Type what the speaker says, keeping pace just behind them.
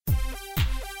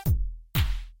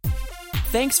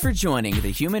Thanks for joining the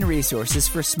Human Resources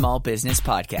for Small Business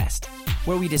podcast,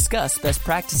 where we discuss best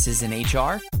practices in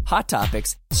HR, hot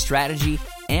topics, strategy,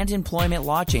 and employment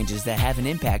law changes that have an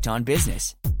impact on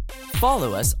business.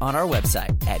 Follow us on our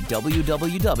website at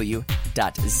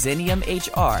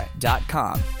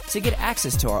www.xeniumhr.com to get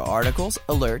access to our articles,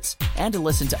 alerts, and to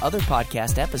listen to other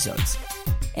podcast episodes.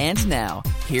 And now,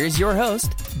 here's your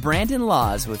host, Brandon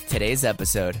Laws, with today's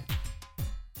episode.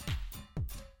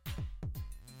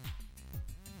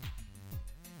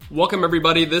 Welcome,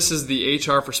 everybody. This is the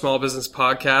HR for Small Business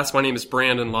podcast. My name is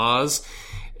Brandon Laws,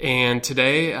 and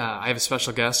today I have a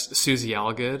special guest, Susie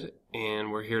Algood,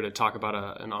 and we're here to talk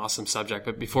about an awesome subject.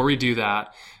 But before we do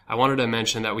that, I wanted to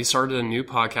mention that we started a new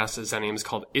podcast at Xenium. It's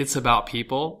called It's About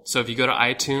People. So if you go to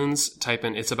iTunes, type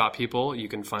in It's About People, you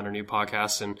can find our new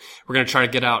podcast. And we're going to try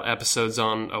to get out episodes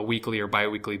on a weekly or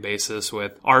bi-weekly basis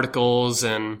with articles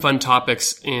and fun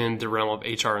topics in the realm of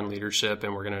HR and leadership.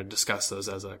 And we're going to discuss those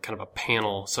as a kind of a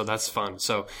panel. So that's fun.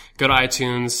 So go to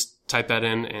iTunes, type that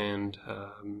in, and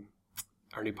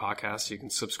our new podcast, you can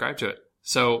subscribe to it.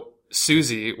 So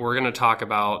Susie, we're going to talk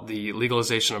about the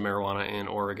legalization of marijuana in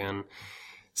Oregon.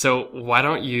 So why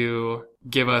don't you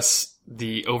give us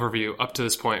the overview up to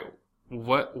this point?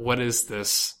 What is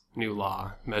this new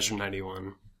law, Measure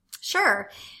 91? Sure.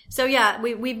 So yeah,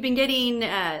 we've been getting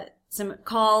some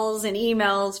calls and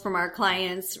emails from our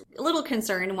clients, a little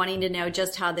concerned, wanting to know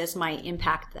just how this might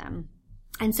impact them.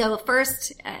 And so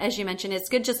first, as you mentioned, it's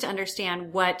good just to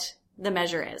understand what the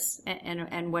measure is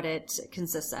and what it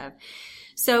consists of.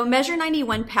 So Measure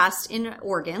 91 passed in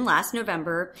Oregon last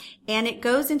November, and it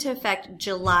goes into effect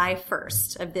July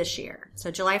 1st of this year. So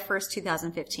July 1st,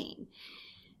 2015.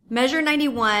 Measure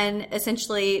 91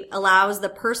 essentially allows the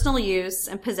personal use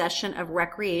and possession of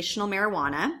recreational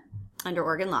marijuana under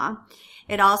Oregon law.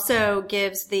 It also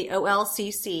gives the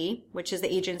OLCC, which is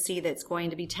the agency that's going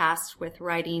to be tasked with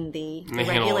writing the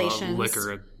regulations. Handle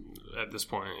liquor at this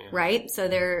point. Yeah. Right? So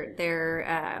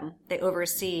they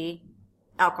oversee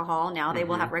alcohol. Now they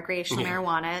will have recreational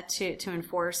marijuana to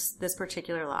enforce this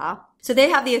particular law. So they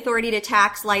have the authority to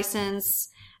tax, license,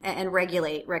 and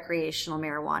regulate recreational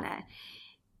marijuana.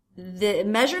 The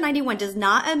Measure 91 does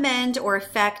not amend or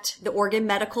affect the Oregon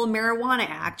Medical Marijuana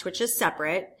Act, which is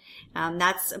separate.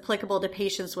 That's applicable to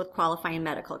patients with qualifying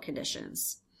medical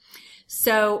conditions.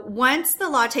 So once the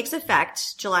law takes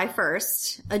effect, July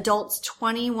 1st, adults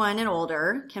 21 and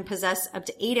older can possess up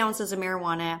to 8 ounces of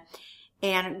marijuana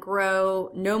and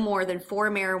grow no more than 4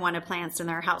 marijuana plants in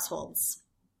their households,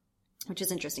 which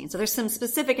is interesting. So there's some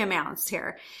specific amounts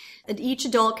here. Each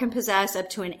adult can possess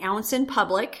up to 1 ounce in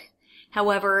public.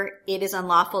 However, it is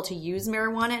unlawful to use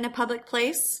marijuana in a public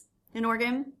place in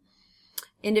Oregon.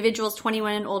 Individuals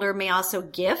 21 and older may also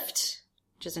gift,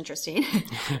 which is interesting,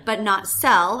 but not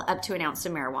sell up to 1 ounce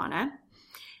of marijuana.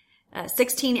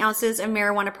 16 ounces of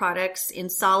marijuana products in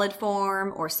solid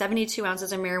form or 72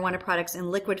 ounces of marijuana products in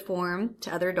liquid form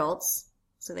to other adults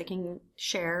so they can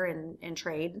share and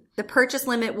trade. The purchase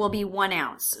limit will be 1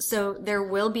 ounce. So there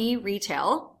will be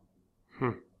retail,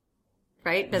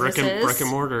 right? Businesses. Brick and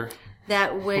mortar.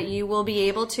 That you will be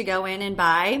able to go in and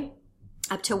buy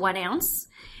up to 1 ounce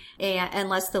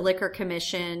unless the Liquor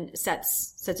Commission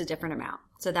sets a different amount.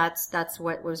 So that's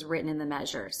what was written in the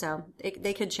measure. So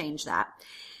they could change that.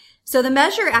 So the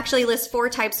measure actually lists 4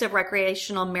 types of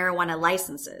recreational marijuana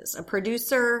licenses: a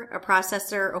producer, a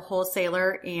processor, a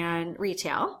wholesaler, and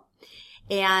retail.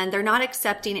 And they're not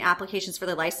accepting applications for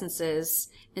the licenses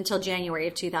until January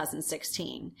of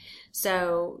 2016.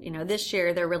 So, this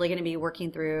year they're really going to be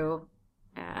working through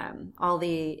all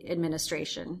the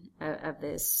administration of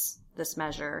this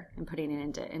measure and putting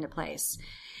it into place.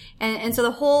 And so the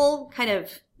whole kind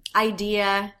of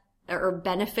idea or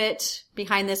benefit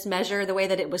behind this measure, the way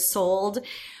that it was sold,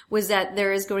 was that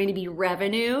there is going to be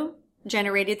revenue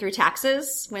generated through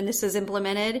taxes when this is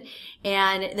implemented.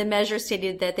 And the measure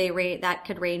stated that that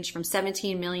could range from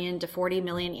 17 million to 40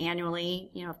 million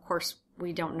annually. Of course,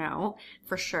 we don't know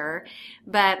for sure.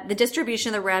 But the distribution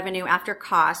of the revenue after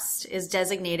costs is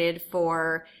designated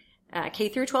for K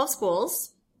through 12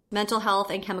 schools, mental health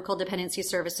and chemical dependency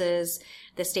services,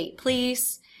 the state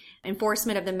police,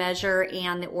 enforcement of the measure,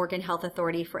 and the Oregon Health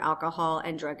Authority for Alcohol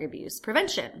and Drug Abuse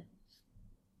Prevention.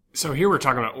 So here we're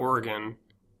talking about Oregon,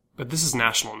 but this is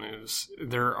national news.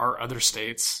 There are other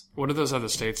states. What are those other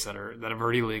states that have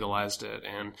already legalized it?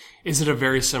 And is it a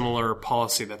very similar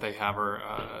policy that they have, or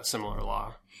a similar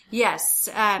law? Yes.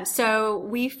 So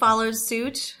we followed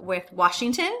suit with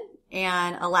Washington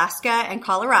and Alaska and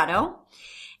Colorado,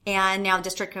 and now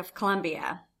District of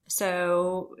Columbia.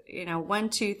 So, 1,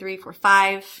 2, 3, 4,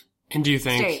 5 And do you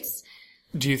think states.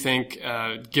 Do you think,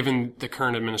 given the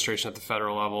current administration at the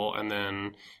federal level and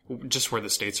then just where the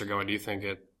states are going, do you think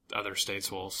other states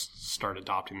will start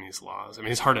adopting these laws? I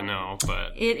mean, it's hard to know,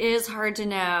 but... It is hard to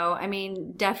know. I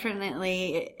mean,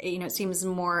 definitely, it seems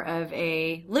more of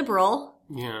a liberal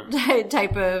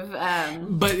type of...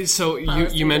 but so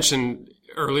you mentioned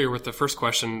earlier with the first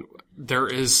question, there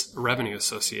is revenue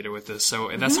associated with this.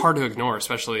 So that's hard to ignore,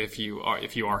 especially if you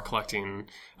are collecting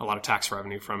a lot of tax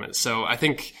revenue from it. So I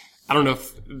don't know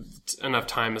if enough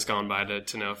time has gone by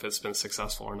to know if it's been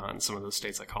successful or not in some of those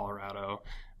states like Colorado.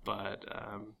 But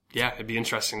it'd be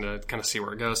interesting to kind of see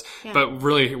where it goes. Yeah. But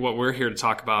really what we're here to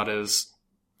talk about is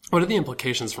what are the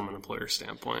implications from an employer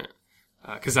standpoint?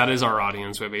 Because that is our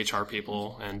audience. We have HR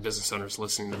people and business owners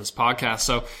listening to this podcast.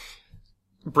 So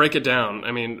break it down.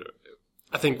 I mean,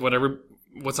 I think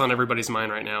what's on everybody's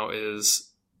mind right now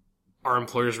is, are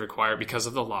employers required, because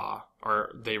of the law, are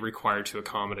they required to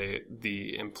accommodate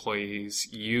the employees'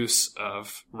 use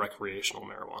of recreational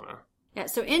marijuana? Yeah,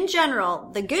 so in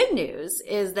general, the good news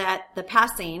is that the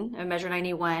passing of Measure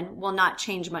 91 will not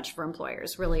change much for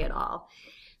employers, really at all.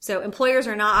 So employers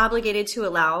are not obligated to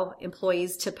allow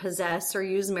employees to possess or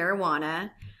use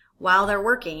marijuana while they're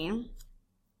working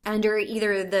under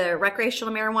either the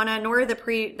recreational marijuana nor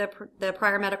the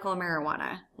prior medical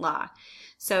marijuana law.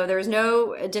 So there's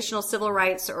no additional civil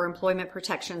rights or employment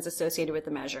protections associated with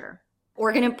the measure.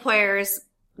 Oregon employers,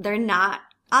 they're not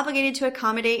obligated to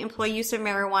accommodate employee use of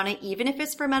marijuana, even if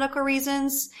it's for medical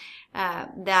reasons.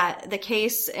 That the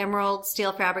case Emerald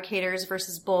Steel Fabricators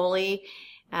versus Boley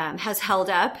has held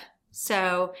up.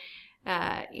 So,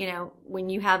 when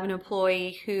you have an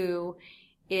employee who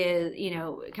is,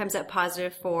 comes up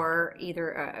positive for either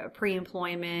a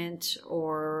pre-employment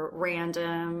or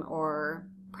random or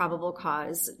probable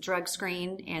cause drug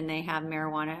screen, and they have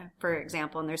marijuana, for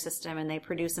example, in their system, and they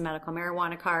produce a medical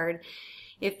marijuana card.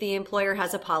 If the employer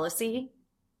has a policy,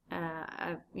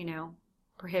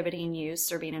 prohibiting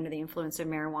use or being under the influence of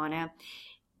marijuana,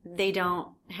 they don't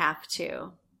have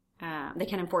to. They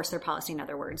can enforce their policy, in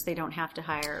other words. They don't have to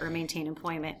hire or maintain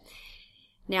employment.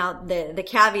 Now, the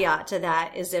caveat to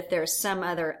that is if there's some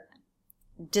other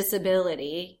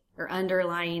disability or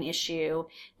underlying issue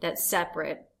that's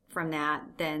separate from that,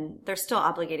 then they're still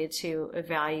obligated to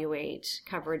evaluate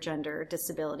coverage under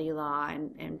disability law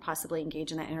and possibly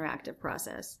engage in that interactive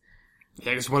process.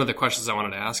 Yeah, because one of the questions I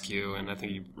wanted to ask you, and I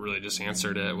think you really just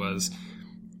answered it, was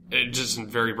just in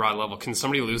very broad level, can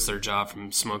somebody lose their job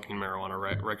from smoking marijuana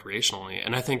recreationally?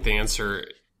 And I think the answer,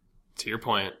 to your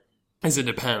point, is it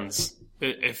depends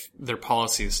if their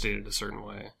policy is stated a certain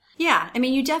way. Yeah, I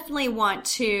mean, you definitely want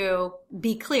to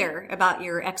be clear about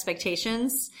your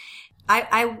expectations.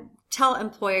 I tell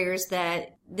employers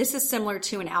that this is similar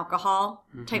to an alcohol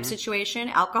type situation.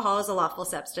 Alcohol is a lawful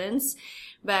substance,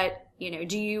 but,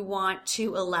 do you want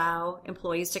to allow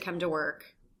employees to come to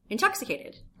work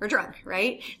intoxicated or drunk,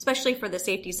 right? Especially for the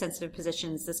safety sensitive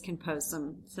positions, this can pose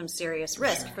some serious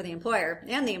risk for the employer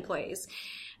and the employees.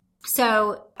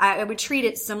 So I would treat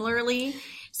it similarly.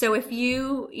 So if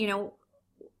you,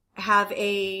 have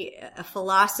a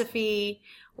philosophy,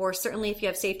 or certainly if you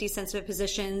have safety sensitive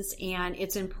positions, and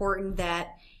it's important that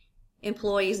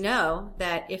employees know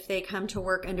that if they come to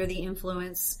work under the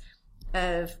influence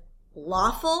of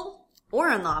lawful or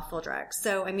unlawful drugs.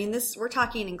 So, I mean, we're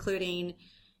talking including,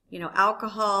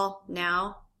 alcohol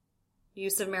now,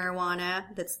 use of marijuana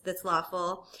that's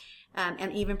lawful,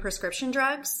 and even prescription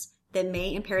drugs that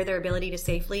may impair their ability to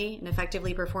safely and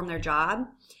effectively perform their job.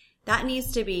 That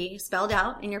needs to be spelled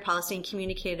out in your policy and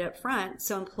communicated up front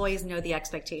so employees know the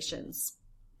expectations.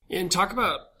 And talk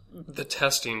about the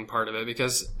testing part of it,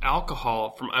 because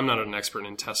alcohol, I'm not an expert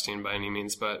in testing by any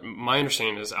means, but my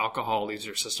understanding is alcohol leaves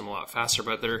your system a lot faster.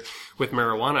 But with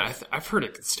marijuana, I've heard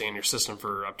it could stay in your system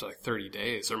for up to like 30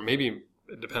 days, or maybe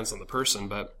it depends on the person.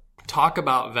 But talk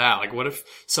about that. Like, what if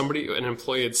an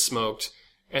employee had smoked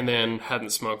and then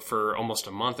hadn't smoked for almost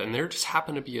a month, and there just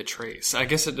happened to be a trace? I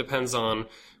guess it depends on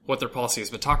what their policy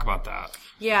is, but talk about that.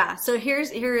 Yeah. So here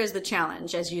is the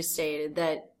challenge, as you stated,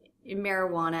 that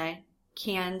marijuana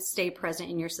can stay present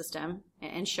in your system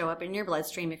and show up in your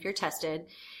bloodstream if you're tested,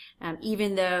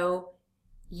 even though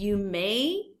you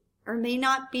may or may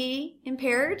not be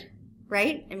impaired,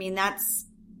 right? I mean, that's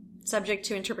subject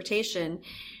to interpretation.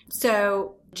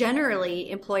 So generally,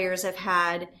 employers who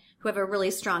have a really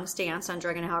strong stance on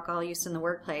drug and alcohol use in the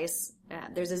workplace,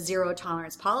 there's a zero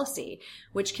tolerance policy,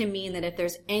 which can mean that if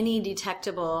there's any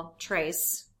detectable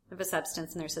trace of a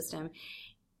substance in their system,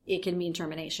 it can mean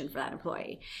termination for that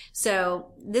employee.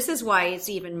 So this is why it's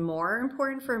even more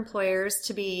important for employers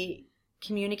to be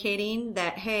communicating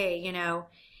that, hey,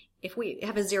 if we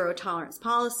have a zero tolerance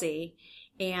policy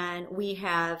and we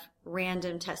have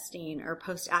random testing or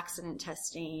post-accident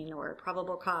testing or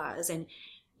probable cause, and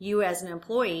you as an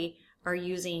employee are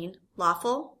using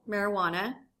lawful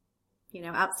marijuana,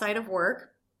 outside of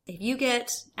work, if you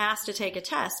get asked to take a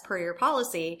test per your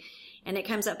policy and it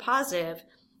comes up positive,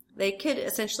 they could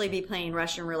essentially be playing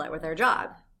Russian roulette with their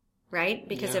job, right?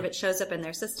 Because if it shows up in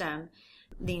their system,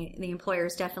 the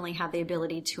employers definitely have the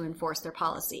ability to enforce their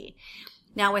policy.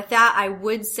 Now, with that, I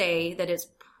would say that it's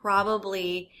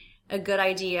probably a good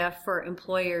idea for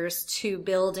employers to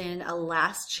build in a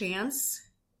last chance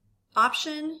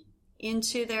option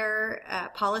into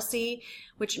their policy,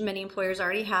 which many employers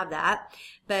already have that.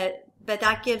 But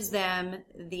that gives them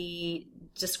the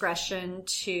discretion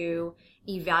to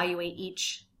evaluate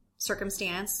each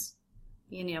circumstance,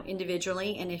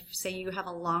 individually. And if, say, you have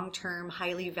a long-term,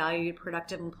 highly valued,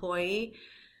 productive employee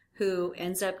who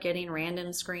ends up getting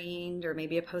random screened or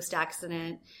maybe a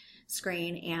post-accident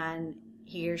screen and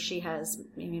he or she has,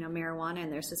 marijuana in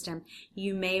their system,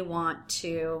 you may want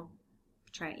to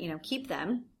try, keep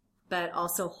them, but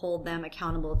also hold them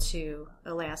accountable to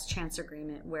a last chance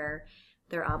agreement where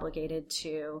they're obligated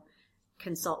to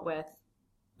consult with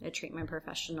a treatment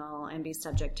professional and be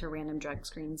subject to random drug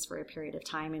screens for a period of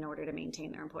time in order to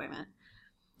maintain their employment.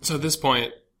 So at this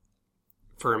point,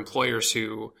 for employers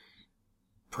who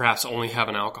perhaps only have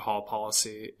an alcohol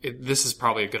policy, this is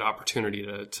probably a good opportunity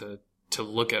to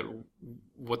look at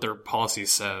what their policy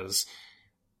says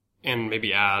and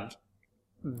maybe add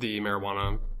the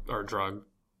marijuana or drug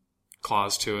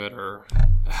clause to it, or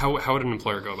how would an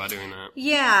employer go about doing that?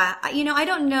 Yeah, I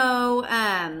don't know.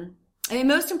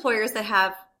 Most employers that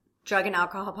have drug and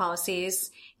alcohol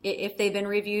policies, if they've been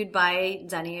reviewed by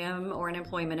Xenium or an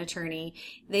employment attorney,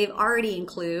 they've already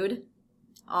include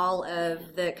all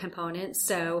of the components.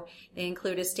 So they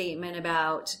include a statement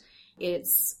about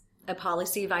it's a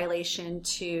policy violation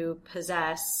to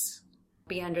possess,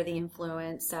 be under the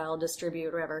influence, sell,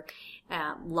 distribute, whatever,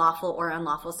 lawful or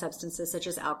unlawful substances such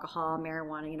as alcohol,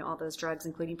 marijuana, all those drugs,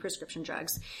 including prescription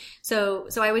drugs. So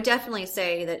I would definitely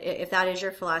say that if that is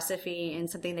your philosophy and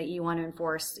something that you want to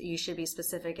enforce, you should be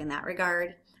specific in that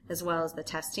regard, as well as the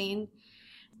testing.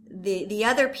 The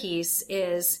other piece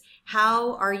is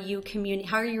how are you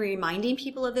reminding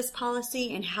people of this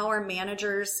policy, and how are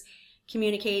managers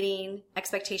communicating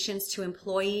expectations to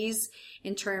employees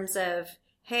in terms of,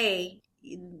 hey,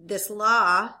 this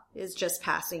law is just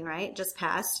passing, right? Just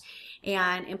passed.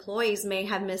 And employees may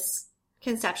have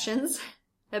misconceptions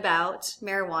about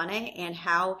marijuana and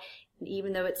how,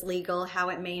 even though it's legal, how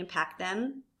it may impact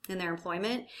them in their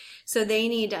employment. So they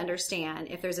need to understand,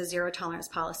 if there's a zero tolerance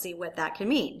policy, what that can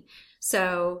mean.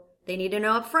 So they need to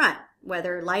know up front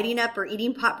whether lighting up or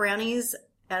eating pot brownies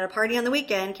at a party on the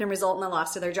weekend can result in the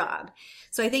loss of their job.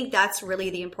 So I think that's really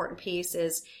the important piece,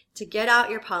 is to get out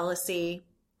your policy,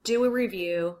 do a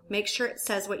review, make sure it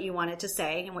says what you want it to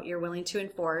say and what you're willing to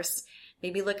enforce.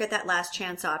 Maybe look at that last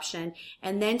chance option,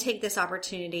 and then take this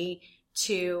opportunity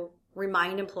to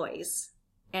remind employees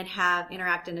and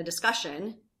interact in a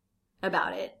discussion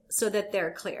about it so that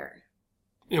they're clear.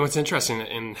 It's interesting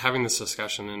in having this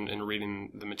discussion and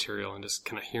reading the material and just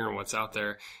kind of hearing what's out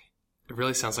there. It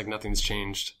really sounds like nothing's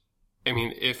changed. I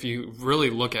mean, if you really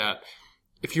look at,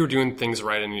 if you were doing things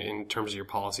right in terms of your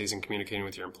policies and communicating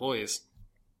with your employees,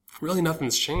 really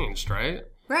nothing's changed, right?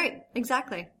 Right.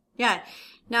 Exactly. Yeah.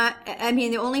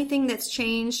 The only thing that's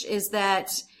changed is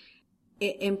that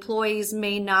employees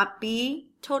may not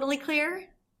be totally clear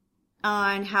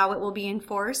on how it will be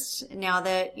enforced now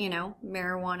that,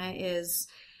 marijuana is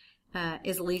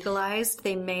legalized.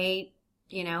 They may,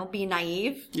 be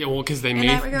naive. Yeah, well, because they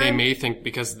may think,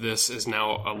 because this is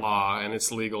now a law and it's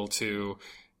legal to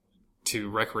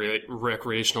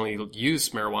recreationally use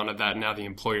marijuana, that now the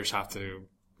employers have to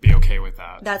be okay with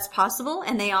that. That's possible.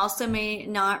 And they also may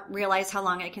not realize how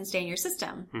long it can stay in your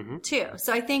system, too.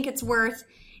 So I think it's worth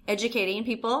educating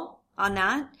people on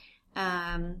that,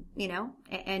 and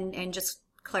just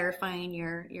clarifying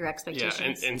your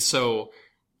expectations. Yeah, and so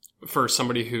for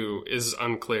somebody who is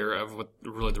unclear of what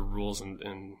really the rules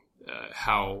and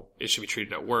how it should be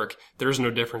treated at work, there's no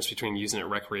difference between using it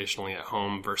recreationally at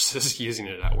home versus using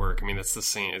it at work. I mean, it's the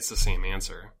same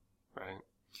answer, right?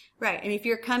 Right. And if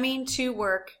you're coming to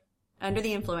work under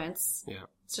the influence, yeah,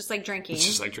 it's just like drinking. It's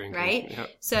just like drinking, right? Yeah.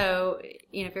 So,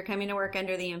 if you're coming to work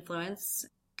under the influence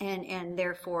and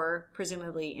therefore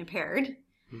presumably impaired,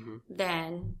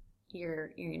 then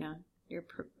you're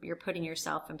putting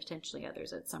yourself and potentially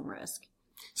others at some risk.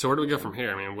 So where do we go from here?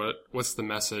 I mean, what's the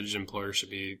message employers should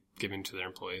be giving to their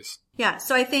employees? Yeah.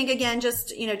 So I think, again,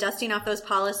 just, dusting off those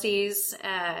policies,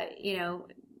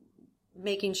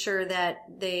 making sure that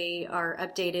they are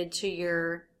updated to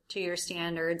your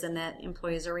standards, and that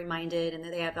employees are reminded and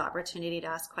that they have the opportunity to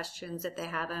ask questions if they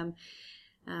have them.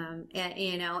 And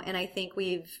I think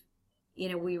we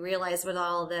realize with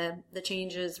all the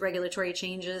changes, regulatory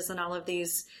changes, and all of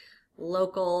these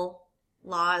local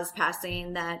laws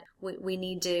passing, that we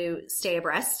need to stay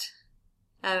abreast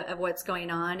of what's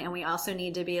going on. And we also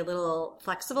need to be a little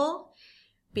flexible,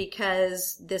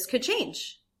 because this could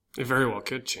change. It very well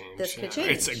could change. This could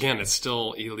change. It's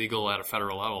still illegal at a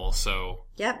federal level, so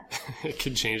yep, it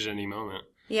could change at any moment.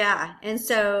 Yeah, and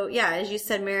so as you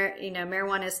said,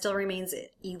 marijuana still remains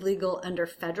illegal under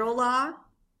federal law,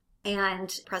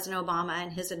 and President Obama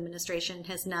and his administration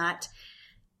has not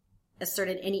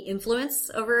asserted any influence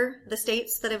over the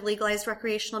states that have legalized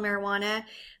recreational marijuana.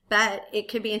 But it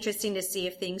could be interesting to see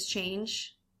if things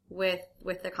change with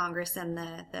the Congress and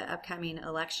the upcoming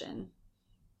election.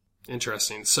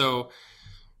 Interesting. So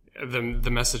the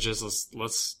message is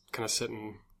let's kind of sit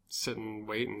and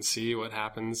wait and see what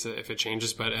happens if it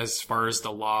changes. But as far as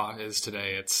the law is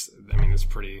today, it's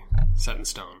pretty set in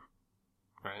stone,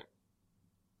 right?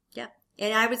 Yeah.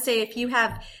 And I would say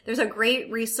there's a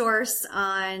great resource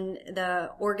on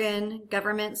the Oregon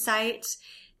government site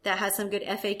that has some good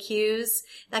FAQs.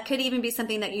 That could even be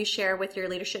something that you share with your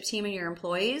leadership team and your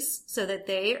employees so that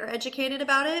they are educated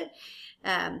about it.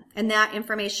 And that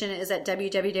information is at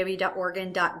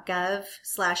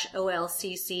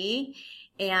www.oregon.gov/OLCC.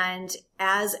 And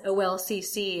as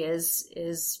OLCC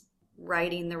is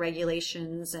writing the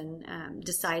regulations and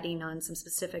deciding on some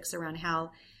specifics around how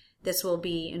this will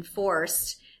be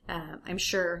enforced, I'm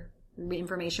sure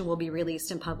information will be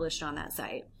released and published on that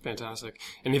site. Fantastic.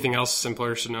 Anything else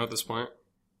employers should know at this point?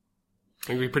 I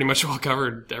think we pretty much all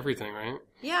covered everything, right?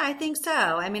 Yeah, I think so.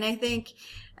 I think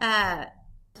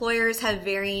employers have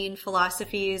varying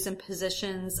philosophies and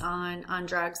positions on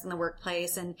drugs in the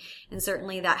workplace, and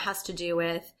certainly that has to do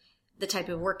with the type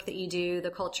of work that you do,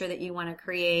 the culture that you want to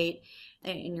create,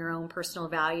 and your own personal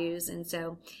values. And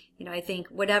so, I think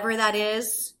whatever that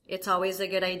is, it's always a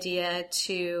good idea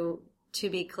to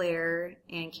be clear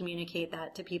and communicate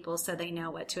that to people so they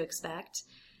know what to expect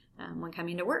when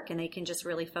coming to work, and they can just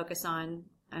really focus on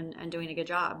doing a good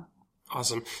job.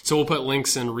 Awesome. So we'll put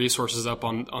links and resources up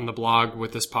on the blog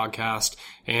with this podcast.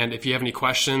 And if you have any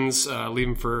questions, leave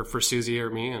them for Susie or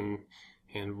me, and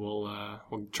we'll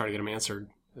try to get them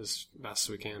answered as best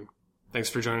as we can. Thanks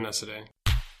for joining us today.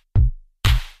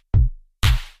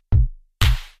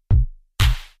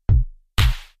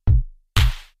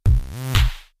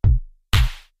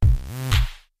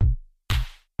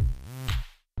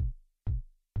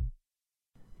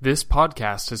 This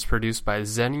podcast is produced by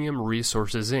Xenium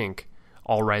Resources, Inc.,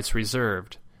 all rights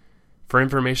reserved. For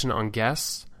information on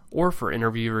guests or for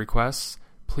interview requests,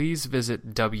 please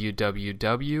visit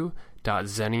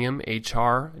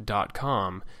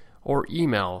www.xeniumhr.com or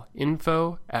email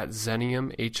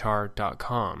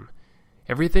info@xeniumhr.com.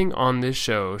 Everything on this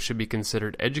show should be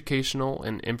considered educational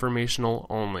and informational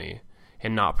only,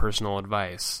 and not personal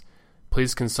advice.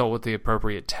 Please consult with the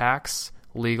appropriate tax,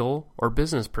 legal, or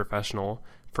business professional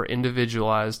for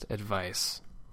individualized advice.